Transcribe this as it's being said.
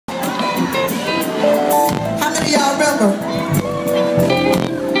know.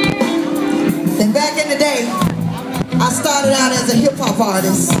 And back in the day, I started out as a hip-hop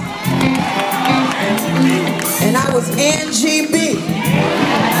artist. And I was NGB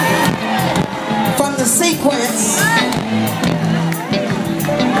from the sequence.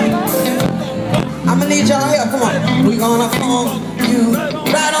 I'ma need y'all help, come on. We're gonna funk you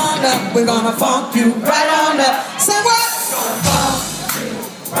right on up. We're gonna funk you right on up. Say what? We're gonna funk you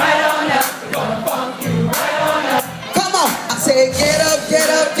right on up. We're gonna funk you right on up. Come on. I say get up, get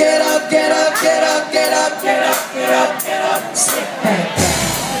up, get up, get up, get up, get up, get up, get up, get up. Sit back down.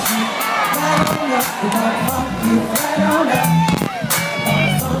 Right on up. We're gonna funk you right on up. We're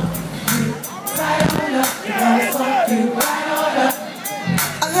gonna funk you right on up. We're gonna funk you right on up.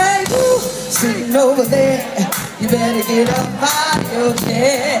 Hey, you sitting over there, you better get up out of your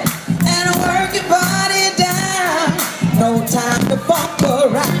chair and work your body down. No time to funk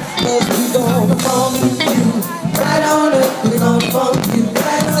around, 'cause we gonna funk you right on up. We gonna funk you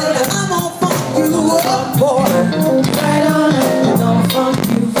right on up. I'm gonna funk you up, boy. Right on up. We gonna funk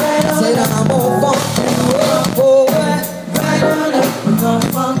you right on up. Said I'm gonna funk you up, boy. Right on up. We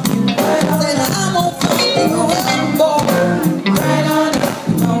gonna funk you right on up. Said I'm gonna funk you up, boy. Right on up.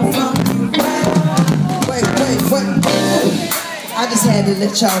 We gonna funk you right on up. Wait. I just had to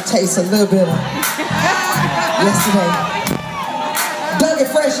let y'all taste a little bit of yesterday. Dougie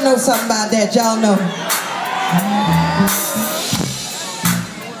Fresh knows something about that, y'all know.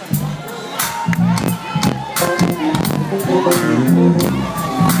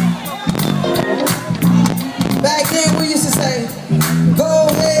 Back then we used to say, go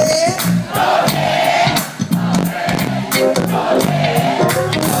ahead. Go ahead. Go ahead.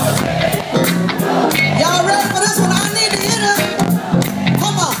 Go ahead. Y'all ready for this one? I need to hear it.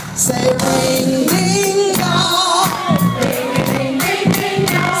 Come on. Say ring, ding, dong. Ring, ding, ding, ding,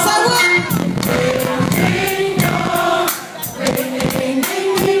 dong. Say what? Ring, ding, dong. Ring, ding, ding,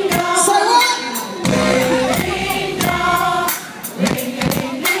 ding, dong. Say what? Ring, ding, dong. Ring,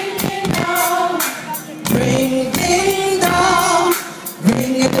 ding, ding, ding, dong. Ring, ding, dong.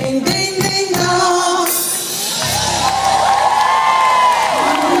 Ring, ding, ding, ding, dong.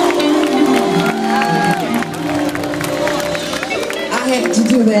 I had to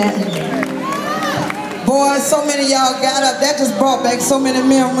do that. Boy, so many of y'all got up. That just brought back so many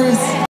memories.